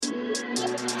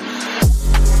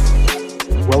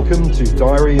Welcome to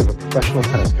Diary of a Professional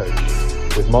Tennis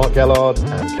Coach with Mark Gellard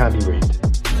and Candy Reid.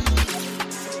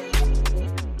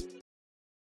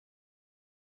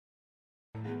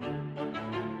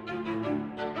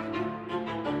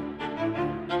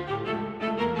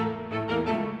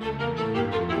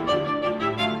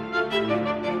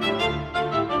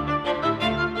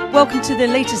 Welcome to the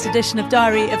latest edition of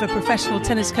Diary of a Professional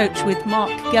Tennis Coach with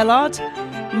Mark Gellard.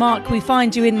 Mark, we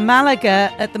find you in Malaga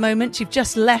at the moment. You've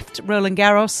just left Roland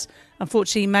Garros.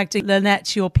 Unfortunately, Magda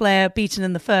Linette, your player, beaten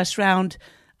in the first round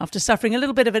after suffering a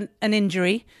little bit of an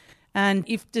injury. And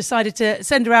you've decided to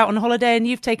send her out on holiday and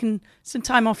you've taken some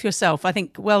time off yourself. I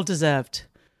think well deserved.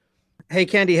 Hey,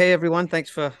 Candy. Hey, everyone. Thanks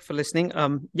for listening.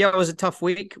 It was a tough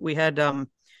week. We had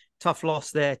tough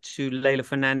loss there to Leylah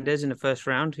Fernandez in the first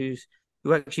round, who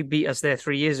actually beat us there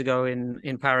 3 years ago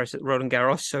in Paris at Roland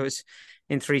Garros. So it's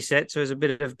in 3 sets. So it was a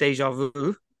bit of deja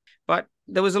vu. But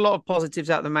there was a lot of positives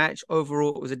out of the match.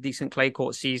 Overall, it was a decent clay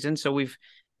court season. So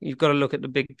you've got to look at the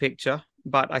big picture.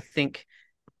 But I think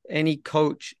any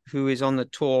coach who is on the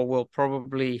tour will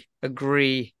probably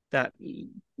agree that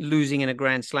losing in a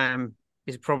Grand Slam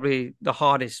is probably the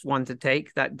hardest one to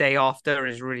take. That day after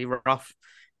is really rough.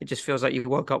 It just feels like you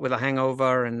woke up with a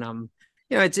hangover, and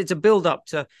it's a build up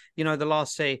to the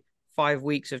last, say, 5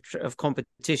 weeks of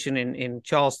competition in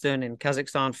Charleston, in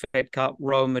Kazakhstan, Fed Cup,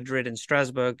 Rome, Madrid, and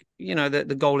Strasbourg.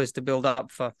 The goal is to build up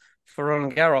for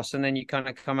Roland Garros, and then you kind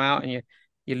of come out and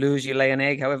you lose, you lay an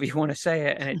egg, however you want to say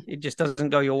it, and it just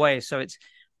doesn't go your way. So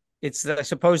it's I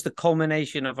suppose the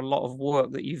culmination of a lot of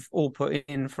work that you've all put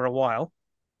in for a while,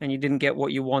 and you didn't get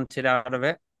what you wanted out of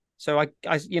it. So I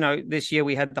this year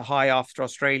we had the high after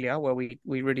Australia where we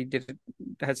really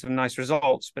had some nice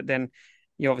results, but then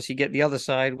you obviously get the other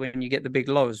side when you get the big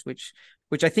lows, which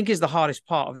I think is the hardest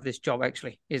part of this job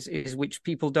actually, is which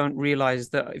people don't realize,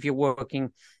 that if you're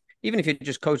working, even if you're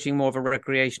just coaching more of a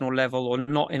recreational level or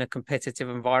not in a competitive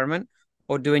environment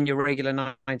or doing your regular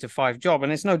 9-to-5 job,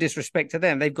 and it's no disrespect to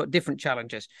them, they've got different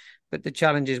challenges, but the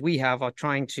challenges we have are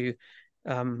trying to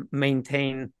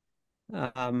maintain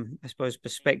I suppose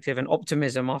perspective and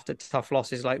optimism after tough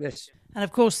losses like this. And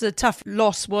of course the tough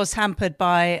loss was hampered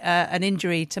by an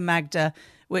injury to Magda,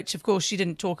 which of course she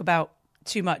didn't talk about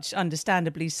too much,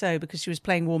 understandably so, because she was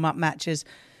playing warm-up matches.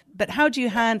 But how do you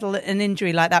handle an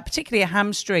injury like that, particularly a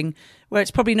hamstring, where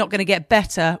it's probably not going to get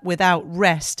better without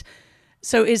rest?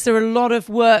 So is there a lot of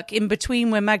work in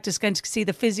between where Magda's going to see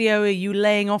the physio? Are you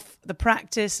laying off the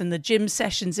practice and the gym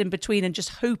sessions in between and just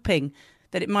hoping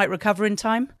that it might recover in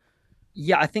time?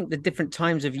 Yeah, I think the different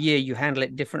times of year you handle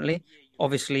it differently.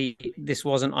 Obviously, this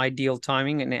wasn't ideal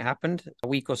timing and it happened a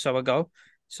week or so ago.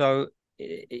 So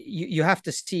you have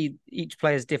to see each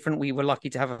player is different. We were lucky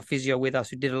to have a physio with us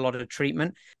who did a lot of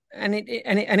treatment, and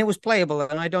it was playable.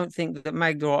 And I don't think that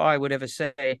Magda or I would ever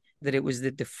say that it was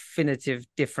the definitive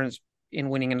difference in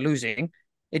winning and losing.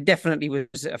 It definitely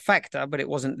was a factor, but it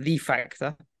wasn't the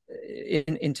factor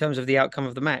in terms of the outcome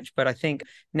of the match. But I think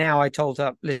now I told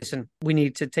her, listen, we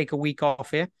need to take a week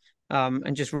off here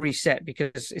and just reset,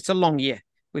 because it's a long year.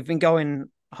 We've been going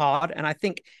hard. And I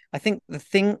think the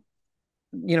thing,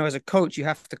 as a coach, you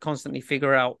have to constantly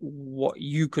figure out what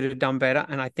you could have done better.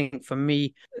 And I think for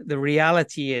me, the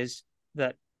reality is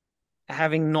that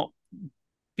having not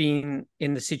been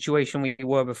in the situation we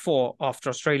were before after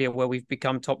Australia, where we've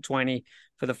become top 20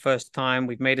 for the first time,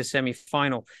 we've made a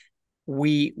semi-final,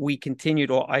 we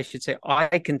continued, or I should say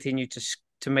I continue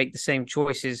to make the same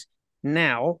choices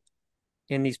now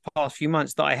in these past few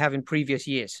months that I have in previous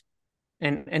years.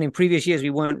 And in previous years, we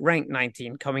weren't ranked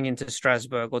 19 coming into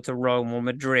Strasbourg or to Rome or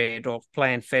Madrid or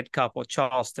playing Fed Cup or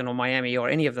Charleston or Miami or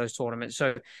any of those tournaments.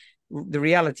 So the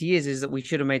reality is that we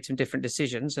should have made some different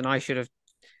decisions, and I should have,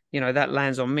 that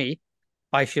lands on me.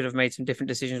 I should have made some different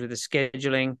decisions with the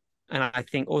scheduling. And I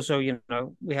think also,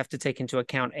 we have to take into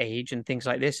account age and things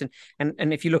like this. And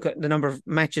if you look at the number of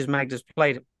matches Magda's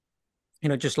played,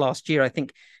 just last year, I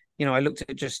think, I looked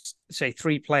at just say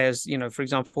 3 players, for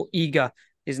example, Iga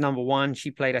is number 1.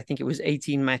 She played, I think it was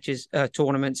 18 matches,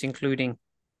 tournaments, including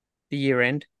the year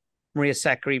end. Maria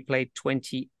Sakkari played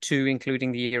 22,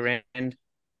 including the year end.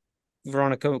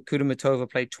 Veronika Kudermetova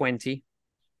played 20.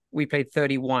 We played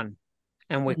 31.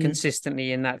 And we're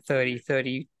consistently in that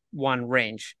 30-31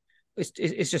 range.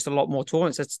 It's just a lot more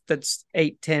tournaments. That's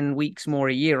 8-10 weeks more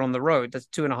a year on the road. That's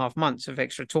 2.5 months of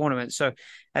extra tournaments. So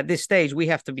at this stage, we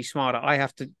have to be smarter. I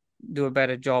have to do a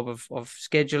better job of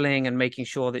scheduling and making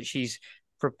sure that she's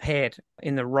prepared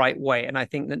in the right way. And I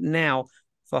think that now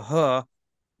for her,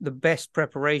 the best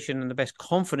preparation and the best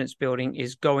confidence building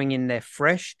is going in there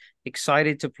fresh,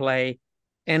 excited to play,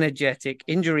 energetic,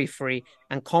 injury-free,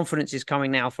 and confidence is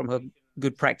coming now from her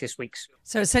good practice weeks.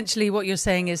 So essentially what you're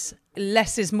saying is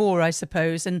less is more, I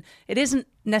suppose. And it isn't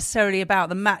necessarily about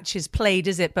the matches played,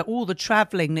 is it? But all the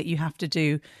travelling that you have to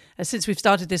do. Since we've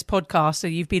started this podcast, so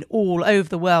you've been all over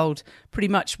the world, pretty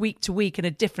much week to week in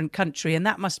a different country. And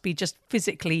that must be just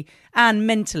physically and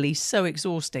mentally so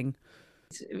exhausting.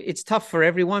 It's tough for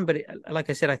everyone. But like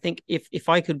I said, I think if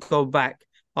I could go back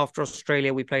after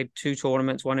Australia, we played 2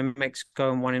 tournaments, one in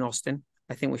Mexico and one in Austin.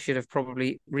 I think we should have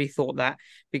probably rethought that,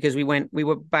 because we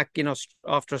were back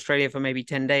after Australia for maybe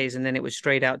 10 days, and then it was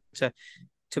straight out to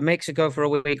Mexico for a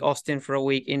week, Austin for a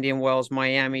week, Indian Wells,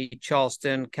 Miami,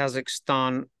 Charleston,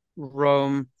 Kazakhstan,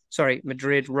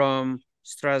 Madrid, Rome,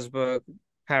 Strasbourg,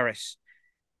 Paris.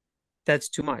 That's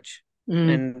too much.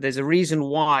 And there's a reason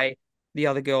why the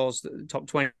other girls, the top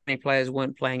 20 players,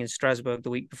 weren't playing in Strasbourg the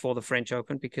week before the French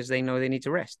Open, because they know they need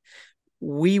to rest.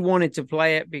 We wanted to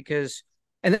play it because...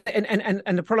 And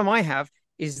the problem I have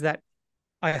is that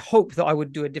I hope that I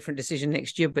would do a different decision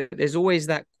next year, but there's always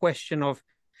that question of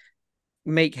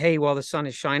make hay while the sun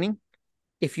is shining.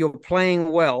 If you're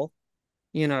playing well,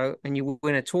 and you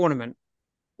win a tournament,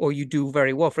 or you do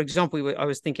very well. For example, I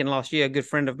was thinking last year, a good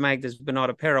friend of Magda's,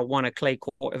 Bernarda Pera, won a clay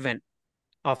court event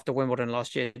after Wimbledon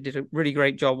last year. Did a really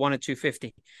great job, won a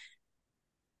 250.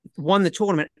 Won the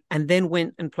tournament, and then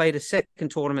went and played a second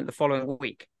tournament the following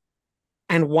week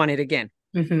and won it again.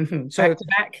 So back to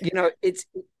back.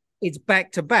 It's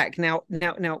back to back. Now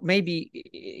maybe,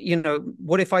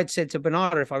 what if I'd said to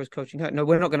Bernarda, if I was coaching her, no,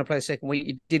 we're not going to play the second week.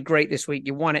 You did great this week.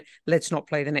 You won it. Let's not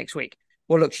play the next week.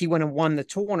 Well, look, she went and won the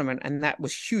tournament, and that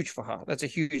was huge for her. That's a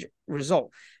huge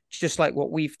result, just like what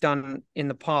we've done in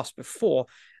the past before.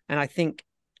 And I think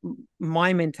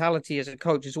my mentality as a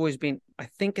coach has always been, I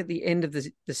think at the end of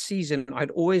the season,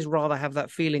 I'd always rather have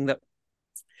that feeling that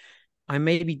I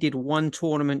maybe did one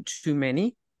tournament too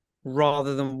many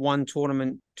rather than one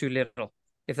tournament too little,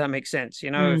 if that makes sense,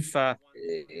 but there's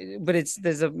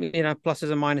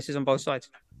pluses and minuses on both sides.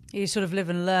 You sort of live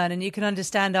and learn, and you can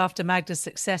understand after Magda's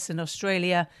success in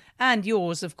Australia and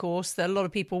yours, of course, that a lot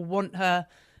of people want her.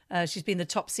 She's been the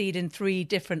top seed in 3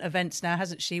 different events now,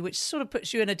 hasn't she? Which sort of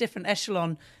puts you in a different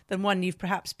echelon than one you've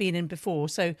perhaps been in before.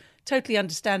 So totally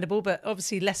understandable, but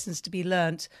obviously lessons to be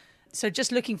learnt. So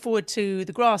just looking forward to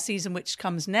the grass season, which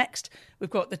comes next. We've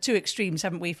got the 2 extremes,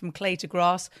 haven't we, from clay to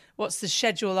grass. What's the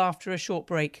schedule after a short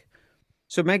break?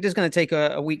 So Magda's going to take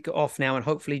a week off now, and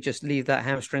hopefully just leave that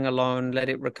hamstring alone, let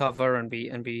it recover, and be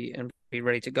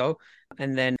ready to go.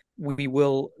 And then we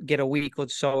will get a week or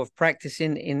so of practice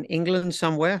in England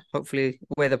somewhere, hopefully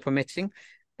weather permitting.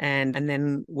 And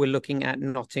then we're looking at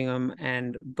Nottingham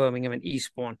and Birmingham and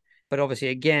Eastbourne. But obviously,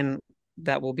 again,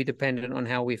 that will be dependent on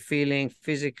how we're feeling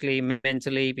physically,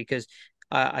 mentally, because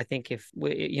I think if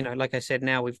we, like I said,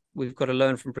 now we've got to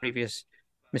learn from previous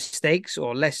mistakes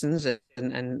or lessons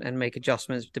and make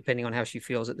adjustments depending on how she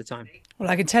feels at the time. Well,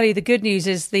 I can tell you the good news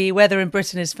is the weather in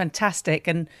Britain is fantastic,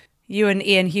 and you and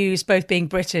Ian Hughes both being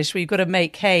British, we've got to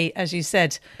make hay, as you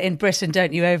said, in Britain,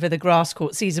 don't you, over the grass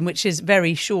court season, which is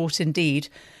very short indeed.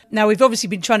 Now, we've obviously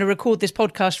been trying to record this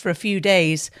podcast for a few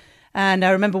days, and I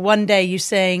remember one day you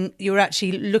saying you were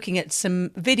actually looking at some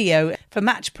video for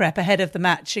match prep ahead of the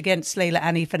match against Leylah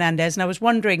Annie Fernandez. And I was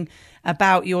wondering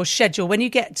about your schedule. When you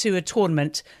get to a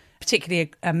tournament,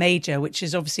 particularly a major, which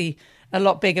is obviously a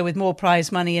lot bigger with more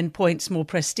prize money and points, more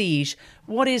prestige,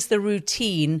 what is the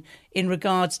routine in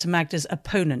regards to Magda's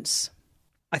opponents?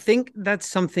 I think that's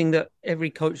something that every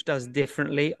coach does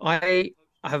differently. I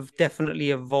have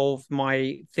definitely evolved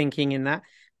my thinking in that.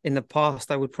 In the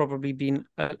past, I would probably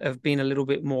have been a little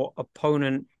bit more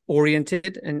opponent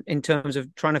oriented and in terms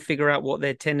of trying to figure out what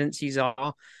their tendencies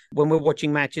are. When we're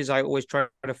watching matches, I always try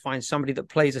to find somebody that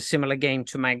plays a similar game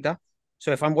to Magda.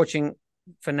 So if I'm watching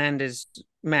Fernandez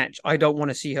match, I don't want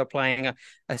to see her playing a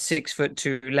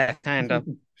 6'2" left-hander.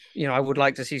 I would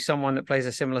like to see someone that plays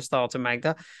a similar style to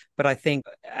Magda. But I think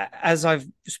as I've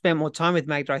spent more time with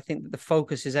Magda, I think that the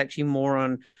focus is actually more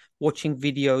on watching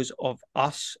videos of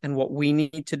us and what we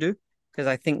need to do, because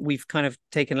I think we've kind of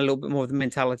taken a little bit more of the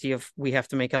mentality of we have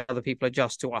to make other people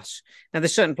adjust to us. Now,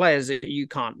 there's certain players that you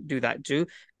can't do that to,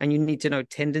 and you need to know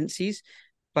tendencies.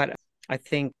 But I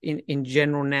think in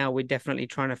general now, we're definitely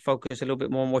trying to focus a little bit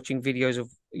more on watching videos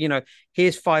of,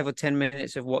 here's 5 or 10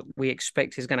 minutes of what we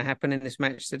expect is going to happen in this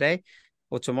match today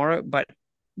or tomorrow. But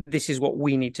this is what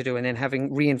we need to do. And then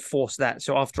having reinforced that.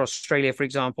 So after Australia, for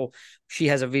example, she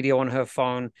has a video on her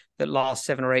phone that lasts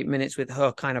 7 or 8 minutes with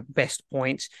her kind of best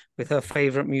points, with her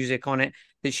favorite music on it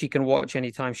that she can watch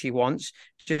anytime she wants,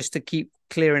 just to keep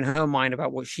clear in her mind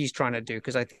about what she's trying to do.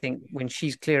 Because I think when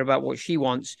she's clear about what she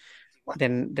wants,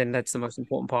 then that's the most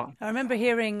important part. I remember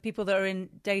hearing people that are in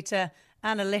data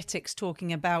analytics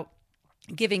talking about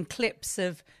giving clips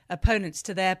of opponents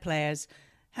to their players.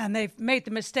 And they've made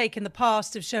the mistake in the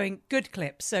past of showing good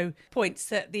clips, so points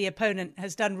that the opponent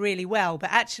has done really well.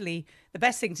 But actually, the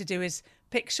best thing to do is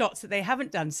pick shots that they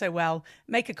haven't done so well,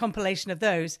 make a compilation of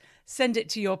those, send it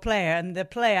to your player, and the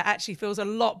player actually feels a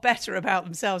lot better about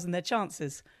themselves and their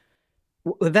chances.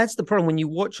 Well, that's the problem. When you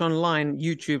watch online,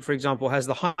 YouTube, for example, has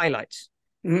the highlights.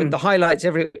 But the highlights,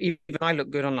 even I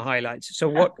look good on the highlights. So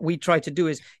what we try to do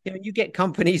is, you get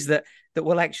companies that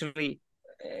will actually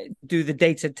do the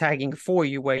data tagging for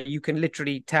you, where you can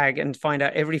literally tag and find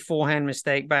out every forehand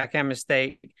mistake, backhand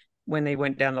mistake, when they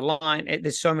went down the line.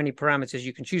 There's so many parameters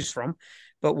you can choose from.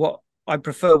 But what I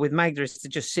prefer with Magda is to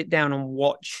just sit down and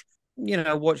watch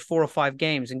 4 or 5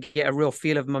 games and get a real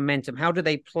feel of momentum. How do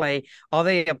they play? Are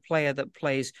they a player that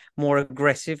plays more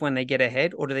aggressive when they get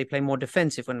ahead, or do they play more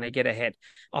defensive when they get ahead?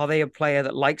 Are they a player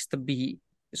that likes to be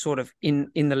sort of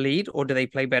in the lead, or do they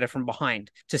play better from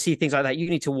behind? To see things like that, you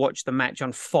need to watch the match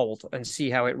unfold and see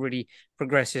how it really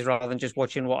progresses, rather than just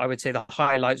watching what I would say the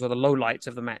highlights or the lowlights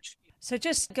of the match. So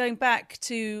just going back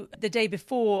to the day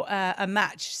before a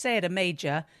match, say at a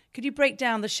major, could you break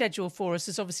down the schedule for us?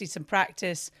 There's obviously some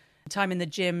practice, time in the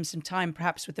gym, some time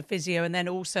perhaps with the physio, and then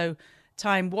also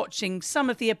time watching some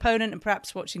of the opponent and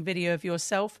perhaps watching video of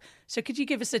yourself. So could you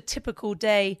give us a typical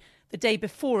day, the day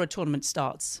before a tournament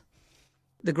starts?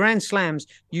 The Grand Slams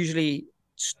usually,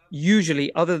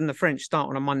 other than the French, start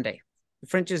on a Monday. The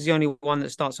French is the only one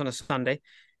that starts on a Sunday.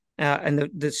 And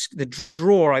the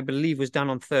draw, I believe, was done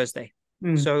on Thursday.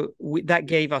 So that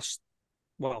gave us,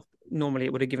 well, normally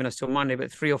it would have given us till Monday,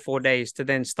 but 3 or 4 days to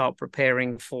then start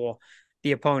preparing for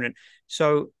the opponent.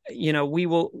 So, we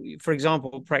will, for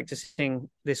example, practicing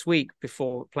this week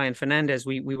before playing Fernandez,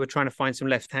 we were trying to find some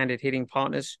left-handed hitting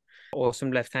partners or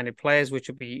some left-handed players, which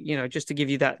would be, just to give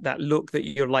you that look that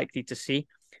you're likely to see.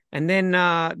 And then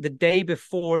the day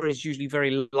before is usually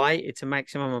very light. It's a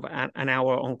maximum of an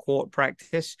hour on court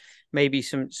practice, maybe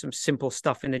some simple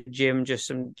stuff in the gym, just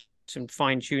some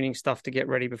fine-tuning stuff to get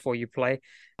ready before you play,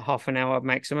 half an hour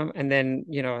maximum. And then,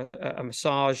 a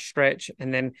massage, stretch,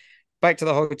 and then back to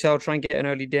the hotel, try and get an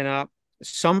early dinner.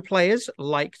 Some players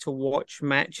like to watch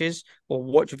matches or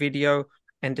watch video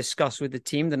and discuss with the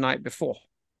team the night before.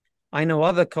 I know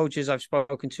other coaches I've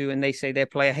spoken to, and they say their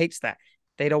player hates that.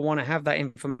 They don't want to have that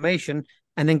information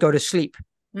and then go to sleep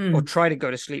or try to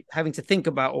go to sleep, having to think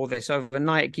about all this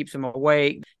overnight. It keeps them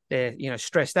awake. They're,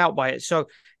 stressed out by it. So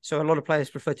a lot of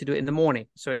players prefer to do it in the morning.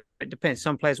 So it depends.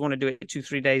 Some players want to do it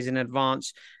 2-3 days in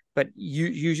advance. But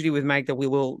usually with Magda, we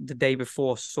will the day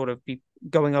before sort of be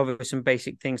going over some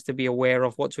basic things to be aware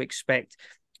of what to expect.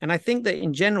 And I think that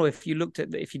in general, if you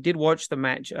did watch the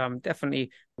match,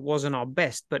 definitely wasn't our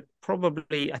best, but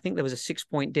probably I think there was a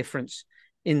 6-point difference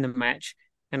in the match.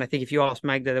 And I think if you asked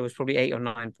Magda, there was probably 8 or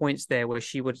 9 points there where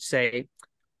she would say,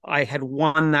 I had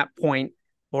won that point,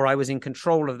 or I was in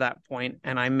control of that point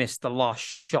and I missed the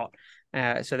last shot.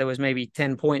 So there was maybe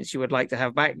 10 points you would like to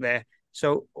have back there.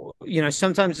 So,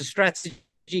 sometimes the strategy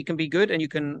can be good and you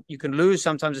can lose.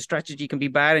 Sometimes the strategy can be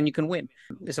bad and you can win.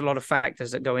 There's a lot of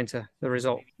factors that go into the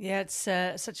result. Yeah, it's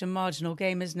such a marginal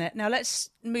game, isn't it? Now let's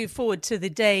move forward to the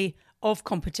day of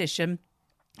competition.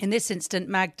 In this instant,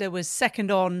 Magda was second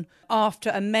on after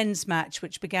a men's match,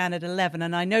 which began at 11.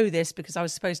 And I know this because I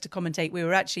was supposed to commentate. We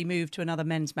were actually moved to another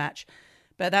men's match,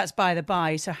 but that's by the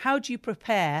by. So how do you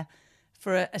prepare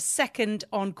for a second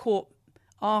on court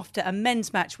after a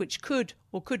men's match, which could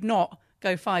or could not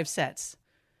go 5 sets?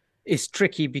 It's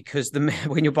tricky because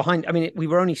when you're behind, we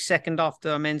were only second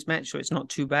after a men's match, so it's not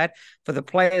too bad. For the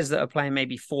players that are playing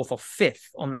maybe 4th or 5th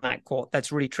on that court,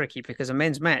 that's really tricky because a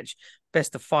men's match,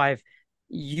 best of 5,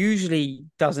 usually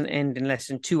doesn't end in less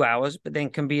than 2 hours, but then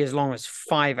can be as long as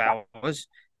 5 hours.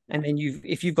 And then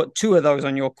if you've got 2 of those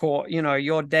on your court,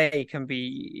 your day can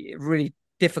be really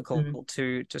difficult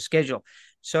to schedule.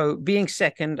 So being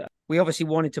second, we obviously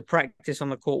wanted to practice on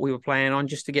the court we were playing on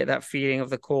just to get that feeling of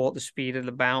the court, the speed of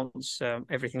the bounce,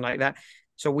 everything like that.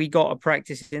 So we got a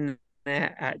practice in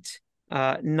there at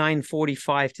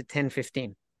 9:45 to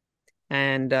 10:15.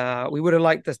 And we would have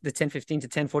liked the 10:15 to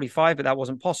 10:45, but that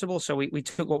wasn't possible. So we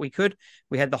took what we could.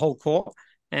 We had the whole court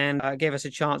and gave us a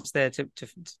chance there to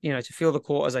feel the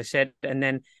court, as I said. And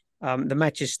then the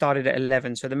matches started at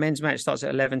 11. So the men's match starts at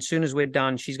 11. As soon as we're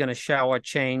done, she's going to shower,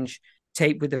 change,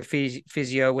 tape with the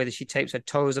physio, whether she tapes her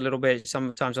toes a little bit,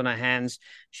 sometimes on her hands.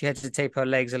 She had to tape her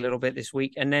legs a little bit this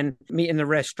week. And then meet in the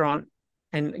restaurant,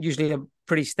 and usually a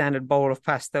pretty standard bowl of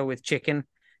pasta with chicken,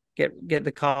 get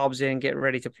the carbs in, get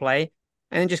ready to play,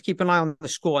 and then just keep an eye on the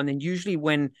score. And then usually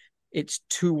when it's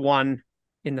 2-1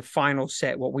 in the final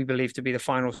set, what we believe to be the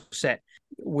final set,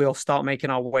 we'll start making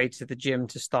our way to the gym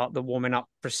to start the warming up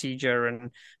procedure.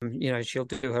 And, she'll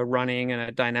do her running and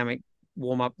a dynamic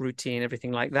warm up routine,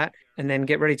 everything like that, and then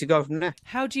get ready to go from there.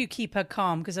 How do you keep her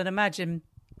calm? Because I'd imagine,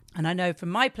 and I know from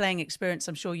my playing experience,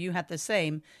 I'm sure you had the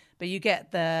same, but you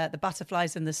get the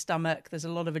butterflies in the stomach. There's a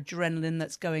lot of adrenaline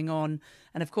that's going on.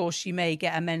 And of course, you may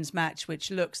get a men's match, which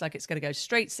looks like it's going to go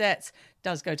straight sets,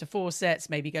 does go to 4 sets,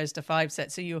 maybe goes to 5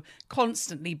 sets. So you're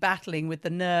constantly battling with the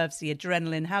nerves, the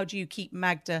adrenaline. How do you keep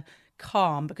Magda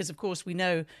calm? Because of course, we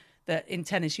know that in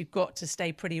tennis, you've got to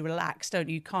stay pretty relaxed, don't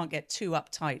you? You can't get too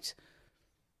uptight.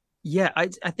 Yeah,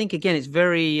 I think, again, it's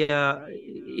very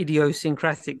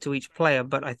idiosyncratic to each player,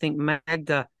 but I think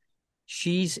Magda,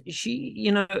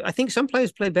 I think some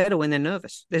players play better when they're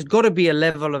nervous. There's got to be a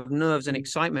level of nerves and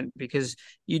excitement, because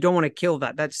you don't want to kill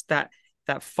that. That's that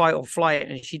fight or flight,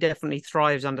 and she definitely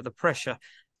thrives under the pressure.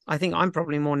 I think I'm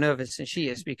probably more nervous than she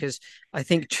is, because I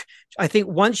think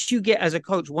once you get, as a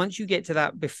coach, once you get to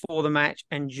that before the match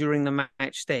and during the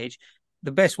match stage,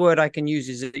 the best word I can use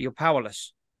is that you're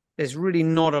powerless. There's really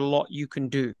not a lot you can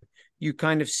do. You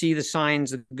kind of see the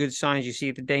signs, the good signs, you see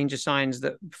the danger signs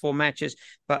that before matches,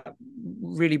 but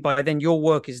really by then your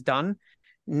work is done.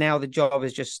 Now the job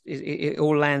is just, it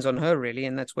all lands on her, really.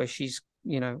 And that's where she's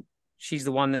the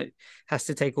one that has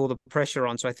to take all the pressure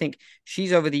on. So I think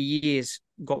she's, over the years,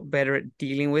 got better at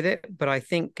dealing with it. But I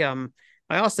think I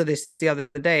asked her this the other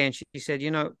day, and she said,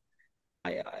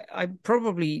 I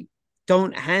probably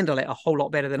don't handle it a whole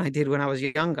lot better than I did when I was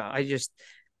younger.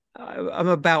 I'm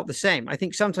about the same. I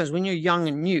think sometimes when you're young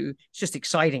and new, it's just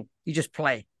exciting. You just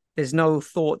play. There's no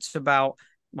thoughts about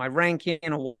my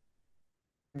ranking or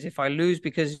if I lose,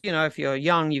 because, if you're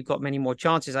young, you've got many more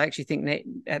chances. I actually think that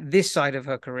at this side of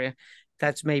her career,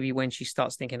 that's maybe when she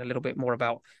starts thinking a little bit more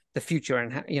about the future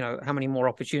and, how many more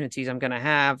opportunities I'm going to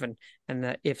have and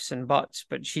the ifs and buts.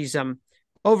 But she's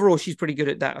overall, she's pretty good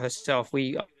at that herself.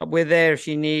 We're there if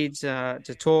she needs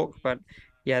to talk, but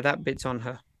yeah, that bit's on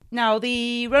her. Now,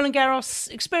 the Roland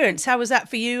Garros experience, how was that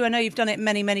for you? I know you've done it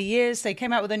many, many years. They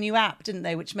came out with a new app, didn't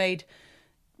they, which made,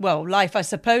 life, I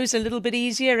suppose, a little bit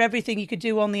easier. Everything you could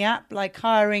do on the app, like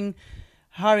hiring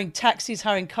taxis,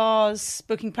 hiring cars,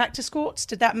 booking practice courts.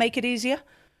 Did that make it easier?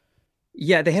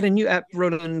 Yeah, they had a new app,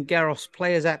 Roland Garros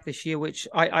Players app this year, which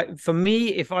for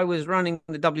me, if I was running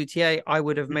the WTA, I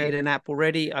would have made an app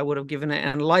already. I would have given it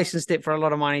and licensed it for a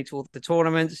lot of money to all the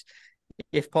tournaments,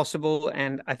 if possible.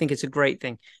 And I think it's a great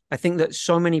thing. I think that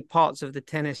so many parts of the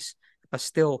tennis are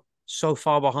still so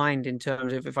far behind in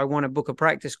terms of, if I want to book a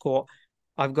practice court,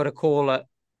 I've got to call at,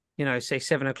 say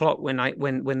 7:00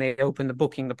 when they open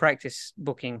the practice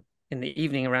booking in the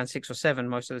evening around 6 or 7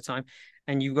 most of the time.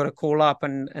 And you've got to call up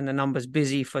and the number's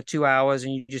busy for 2 hours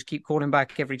and you just keep calling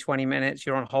back every 20 minutes.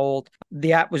 You're on hold.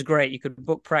 The app was great. You could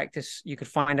book practice. You could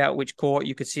find out which court.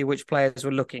 You could see which players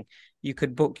were looking. You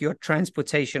could book your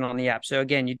transportation on the app. So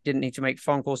again, you didn't need to make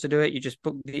phone calls to do it. You just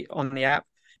booked on the app.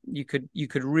 You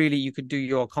could do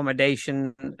your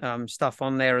accommodation stuff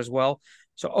on there as well.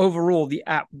 So overall, the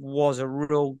app was a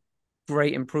real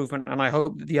great improvement. And I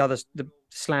hope that the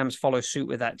slams follow suit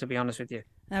with that, to be honest with you.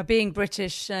 Now, being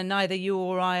British, neither you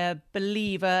or I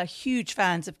believe are huge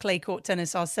fans of clay court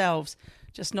tennis ourselves,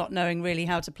 just not knowing really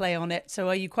how to play on it. So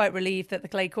are you quite relieved that the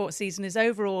clay court season is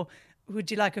over, or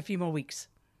would you like a few more weeks?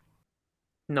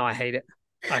 No, I hate it.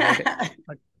 I hate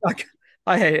it.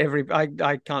 I hate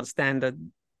I can't stand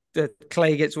the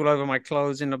clay gets all over my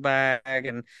clothes in the bag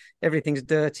and everything's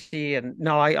dirty. And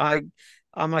no,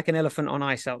 I'm like an elephant on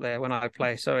ice out there when I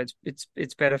play. So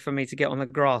it's better for me to get on the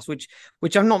grass, which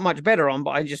I'm not much better on,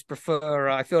 but I just prefer,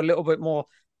 I feel a little bit more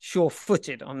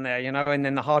sure-footed on there, and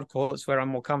then the hard courts where I'm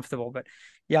more comfortable. But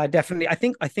yeah, I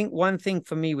think one thing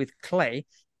for me with clay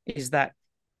is that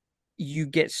you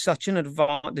get such an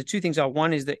advantage. The two things are,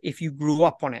 one is that if you grew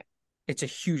up on it, it's a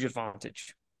huge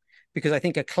advantage, because I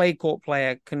think a clay court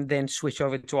player can then switch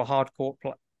over to a hard court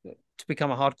to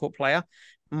become a hard court player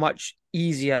much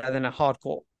easier than a hard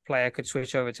court player could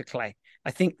switch over to clay.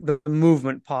 I think the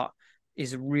movement part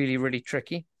is really, really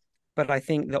tricky. But I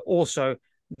think that also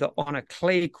that on a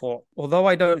clay court, although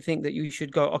I don't think that you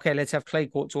should go, okay, let's have clay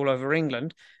courts all over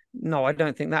England. No, I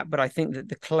don't think that. But I think that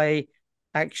the clay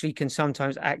actually can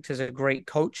sometimes act as a great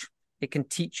coach. It can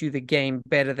teach you the game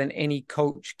better than any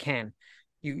coach can.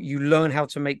 You learn how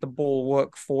to make the ball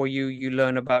work for you. You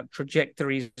learn about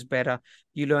trajectories better.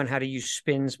 You learn how to use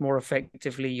spins more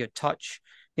effectively, your touch.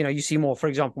 You see more, for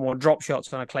example, more drop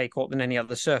shots on a clay court than any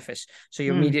other surface. So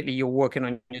immediately you're working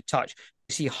on your touch.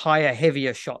 You see higher,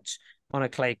 heavier shots on a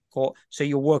clay court. So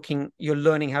you're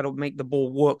learning how to make the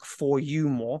ball work for you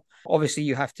more. Obviously,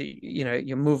 you have to,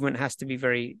 your movement has to be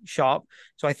very sharp.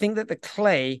 So I think that the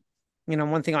clay,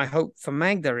 one thing I hope for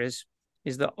Magda is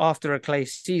that after a clay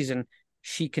season,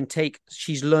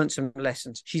 she's learned some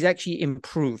lessons. She's actually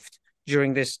improved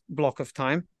during this block of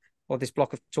time, or this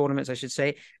block of tournaments, I should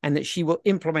say, and that she will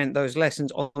implement those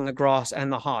lessons on the grass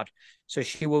and the hard. So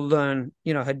she will learn,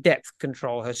 her depth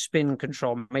control, her spin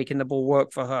control, making the ball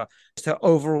work for her. Her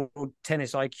overall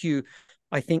tennis IQ,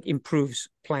 I think, improves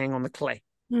playing on the clay.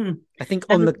 I think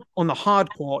on the hard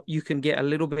court, you can get a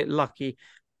little bit lucky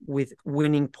with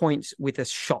winning points with a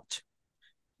shot.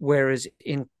 Whereas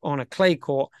on a clay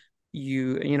court,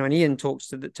 and Ian talks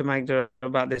to Magda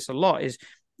about this a lot, is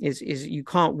you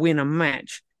can't win a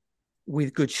match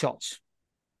with good shots.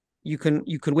 You can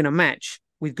win a match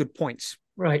with good points,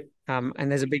 right?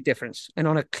 And there's a big difference. And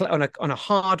on a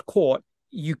hard court,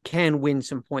 you can win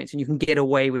some points and you can get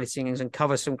away with things and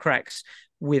cover some cracks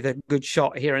with a good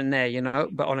shot here and there,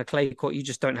 But on a clay court, you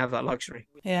just don't have that luxury.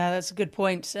 Yeah, that's a good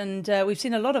point. And we've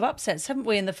seen a lot of upsets, haven't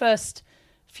we, in the first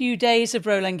few days of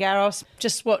Roland Garros?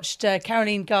 Just watched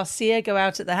Caroline Garcia go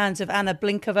out at the hands of Anna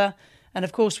Blinkova. And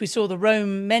of course, we saw the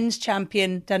Rome men's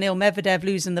champion, Daniil Medvedev,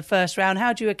 lose in the first round.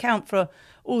 How do you account for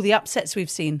all the upsets we've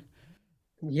seen?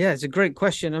 Yeah, it's a great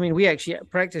question. I mean, we actually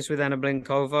practiced with Anna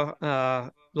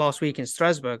Blinkova last week in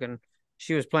Strasbourg, and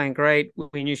she was playing great.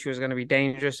 We knew she was going to be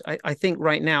dangerous. I think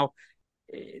right now,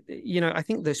 I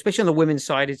think especially on the women's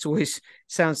side, it's always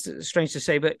sounds strange to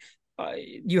say, but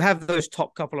you have those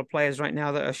top couple of players right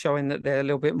now that are showing that they're a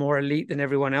little bit more elite than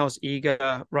everyone else.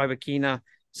 Iga, Rybakina,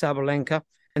 Sabalenka.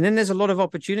 And then there's a lot of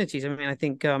opportunities. I mean, I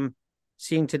think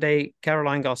seeing today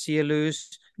Caroline Garcia lose,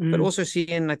 but also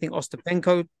seeing, I think,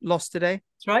 Ostapenko lost today.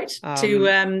 That's right.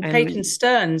 To Peyton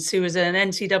Stearns, who was an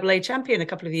NCAA champion a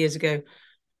couple of years ago.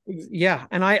 Yeah,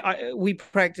 and we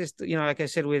practiced, like I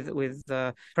said, with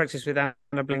practice with Anna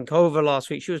Blinkova last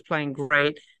week. She was playing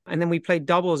great, and then we played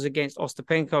doubles against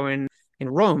Ostapenko in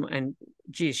Rome, and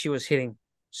geez, she was hitting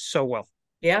so well.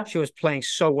 Yeah, she was playing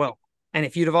so well. And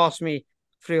if you'd have asked me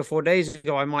 3 or 4 days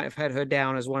ago, I might have had her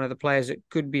down as one of the players that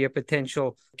could be a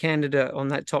potential candidate on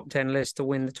that top 10 list to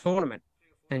win the tournament.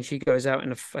 And she goes out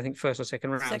in I think first or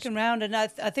second round. Second round, and I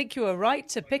think you were right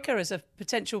to pick her as a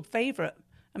potential favourite.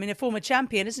 I mean, a former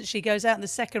champion, isn't she? Goes out in the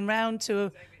second round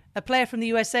to a player from the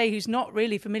USA who's not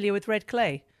really familiar with red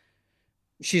clay.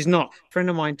 She's not. A friend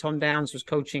of mine, Tom Downs, was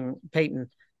coaching Peyton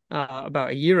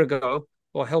about a year ago,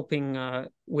 or helping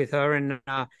with her, and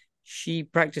she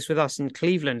practiced with us in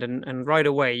Cleveland, and right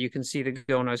away you can see the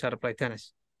girl knows how to play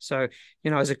tennis. So,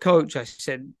 as a coach, I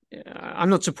said, I'm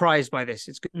not surprised by this.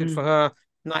 It's good for her.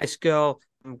 Nice girl.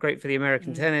 Great for the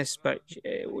American tennis, but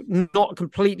not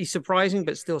completely surprising,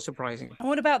 but still surprising. And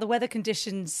what about the weather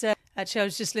conditions? Actually, I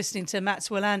was just listening to Mats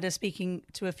Wilander speaking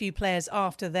to a few players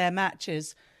after their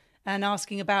matches and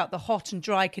asking about the hot and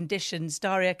dry conditions.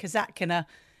 Daria Kasatkina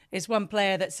is one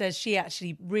player that says she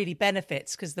actually really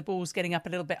benefits because the ball's getting up a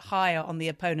little bit higher on the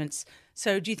opponents.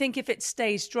 So do you think if it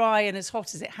stays dry and as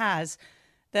hot as it has,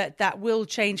 that will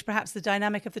change perhaps the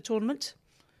dynamic of the tournament?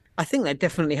 I think that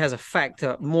definitely has a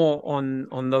factor more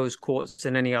on those courts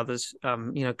than any others.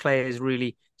 Clay is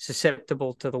really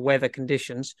susceptible to the weather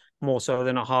conditions more so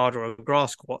than a hard or a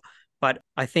grass court. But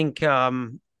I think,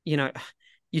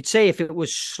 you'd say if it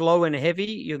was slow and heavy,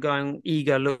 you're going,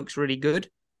 Iga looks really good.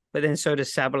 But then so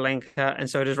does Sabalenka and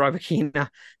so does Rybakina.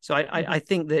 So I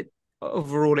think that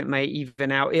overall it may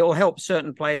even out. It will help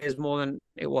certain players more than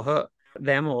it will hurt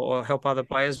them or help other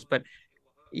players. But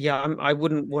yeah, I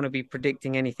wouldn't want to be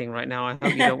predicting anything right now. I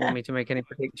hope you don't want me to make any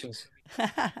predictions.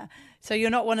 So you're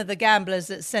not one of the gamblers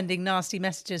that's sending nasty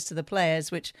messages to the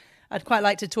players, which I'd quite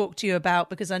like to talk to you about,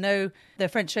 because I know the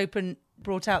French Open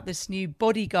brought out this new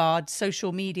Bodyguard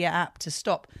social media app to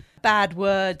stop bad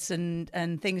words and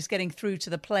things getting through to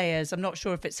the players. I'm not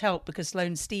sure if it's helped, because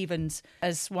Sloane Stephens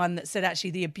as one that said actually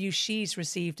the abuse she's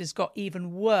received has got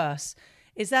even worse.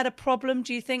 Is that a problem,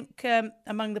 do you think,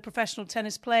 among the professional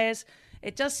tennis players?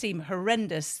 It does seem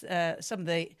horrendous, some of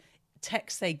the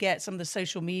texts they get, some of the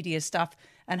social media stuff.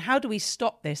 And how do we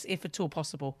stop this, if at all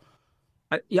possible?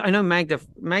 I know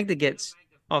Magda gets,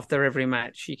 after every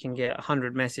match, she can get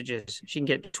 100 messages. She can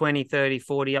get 20, 30,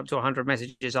 40, up to 100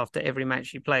 messages after every match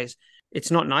she plays.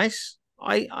 It's not nice.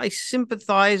 I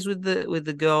sympathize with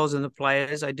the girls and the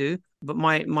players, I do. But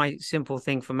my simple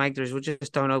thing for Magda is, well,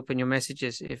 just don't open your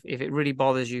messages. If it really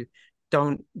bothers you,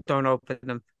 don't open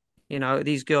them.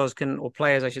 These girls can, or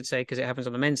players, I should say, because it happens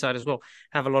on the men's side as well,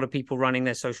 have a lot of people running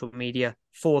their social media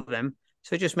for them.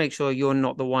 So just make sure you're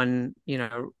not the one,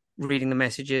 reading the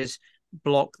messages.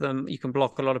 block them. You can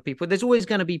block a lot of people. There's always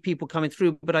going to be people coming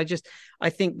through, but I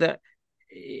think that,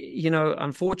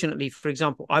 unfortunately, for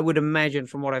example, I would imagine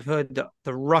from what I've heard that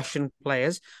the Russian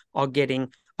players are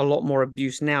getting a lot more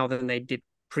abuse now than they did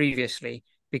previously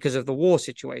because of the war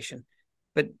situation.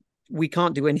 But we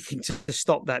can't do anything to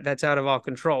stop that. That's out of our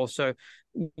control. So,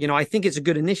 I think it's a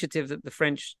good initiative that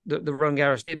the Roland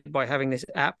Garros did by having this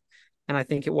app. And I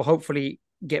think it will hopefully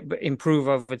improve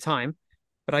over time.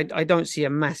 But I don't see a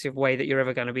massive way that you're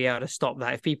ever going to be able to stop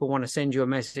that. If people want to send you a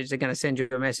message, they're going to send you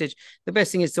a message. The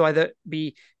best thing is to either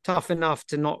be tough enough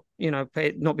to not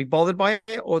be bothered by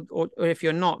it, or if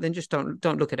you're not, then just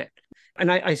don't look at it.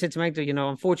 And I said to Magda,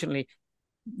 unfortunately,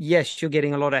 yes, you're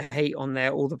getting a lot of hate on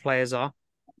there. All the players are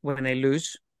when they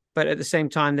lose. But at the same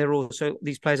time,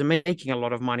 these players are making a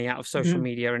lot of money out of social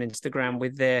media and Instagram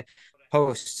with their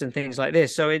posts and things like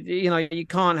this. So you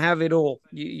can't have it all.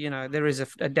 There is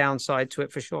a downside to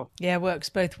it for sure. Yeah, it works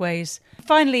both ways.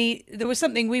 Finally, there was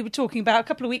something we were talking about a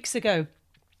couple of weeks ago,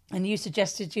 and you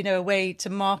suggested a way to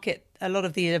market a lot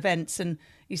of the events, and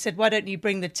you said, why don't you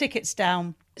bring the tickets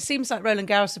down? It seems like Roland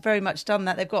Garros have very much done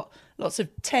that. They've got lots of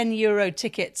 €10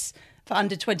 tickets for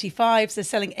under 25s. They're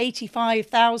selling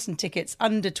 85,000 tickets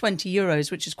under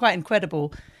 €20, which is quite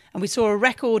incredible. And we saw a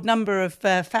record number of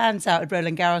fans out at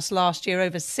Roland Garros last year,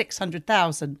 over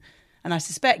 600,000. And I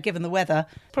suspect, given the weather,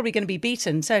 probably going to be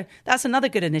beaten. So that's another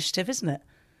good initiative, isn't it?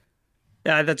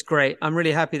 Yeah, that's great. I'm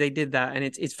really happy they did that. And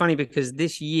it's funny because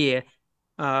this year,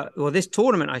 this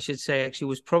tournament, I should say, actually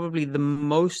was probably the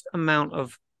most amount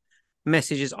of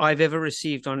messages I've ever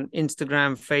received on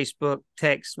Instagram, Facebook,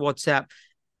 text, WhatsApp.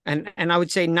 And I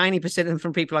would say 90% of them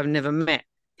from people I've never met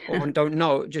or don't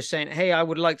know, just saying, hey, I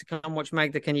would like to come watch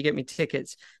Magda. Can you get me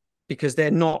tickets? Because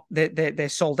they're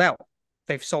sold out.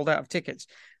 They've sold out of tickets.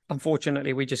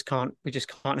 Unfortunately, we just can't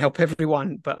help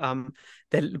everyone. But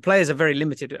the players are very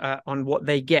limited on what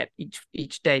they get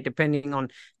each day, depending on,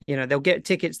 they'll get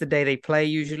tickets the day they play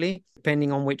usually,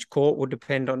 depending on which court will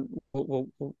depend on, will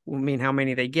mean how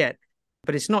many they get.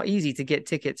 But it's not easy to get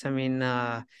tickets. I mean,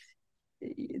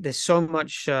 there's so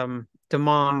much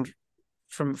demand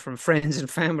from friends and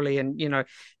family. And,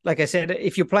 like I said,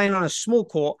 if you're playing on a small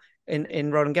court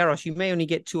in Roland Garros, you may only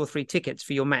get 2 or 3 tickets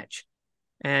for your match.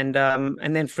 And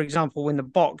then, for example, when the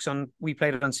box we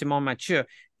played it on Simon Mathieu,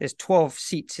 there's 12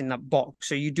 seats in that box.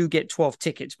 So you do get 12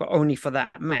 tickets, but only for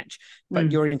that match.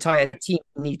 But your entire team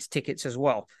needs tickets as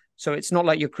well. So it's not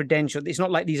like you're credentialed. It's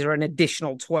not like these are an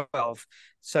additional 12.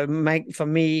 So for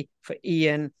me, for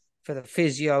Ian, for the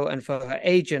physio, and for her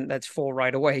agent, that's 4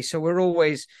 right away. So we're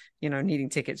always, needing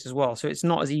tickets as well. So it's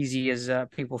not as easy as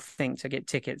people think to get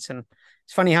tickets. And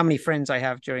it's funny how many friends I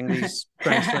have during these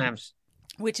Grand Slams.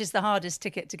 Which is the hardest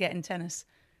ticket to get in tennis?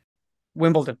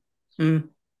 Wimbledon. A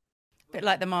bit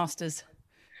like the Masters.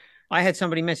 I had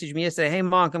somebody message me yesterday, hey,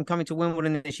 Mark, I'm coming to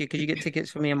Wimbledon this year. Could you get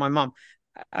tickets for me and my mum?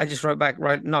 I just wrote back,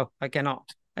 right, no, I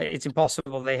cannot. It's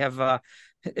impossible. They have, I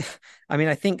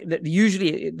think that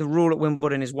usually the rule at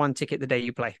Wimbledon is 1 ticket the day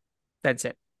you play. That's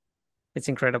it. It's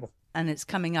incredible. And it's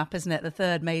coming up, isn't it? The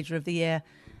 3rd major of the year.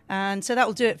 And so that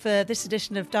will do it for this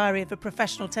edition of Diary of a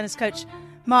Professional Tennis Coach.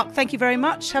 Mark, thank you very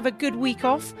much. Have a good week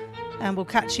off, and we'll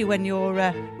catch you when you're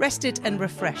rested and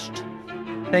refreshed.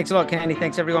 Thanks a lot, Candy.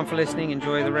 Thanks everyone for listening.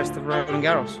 Enjoy the rest of Roland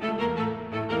Garros.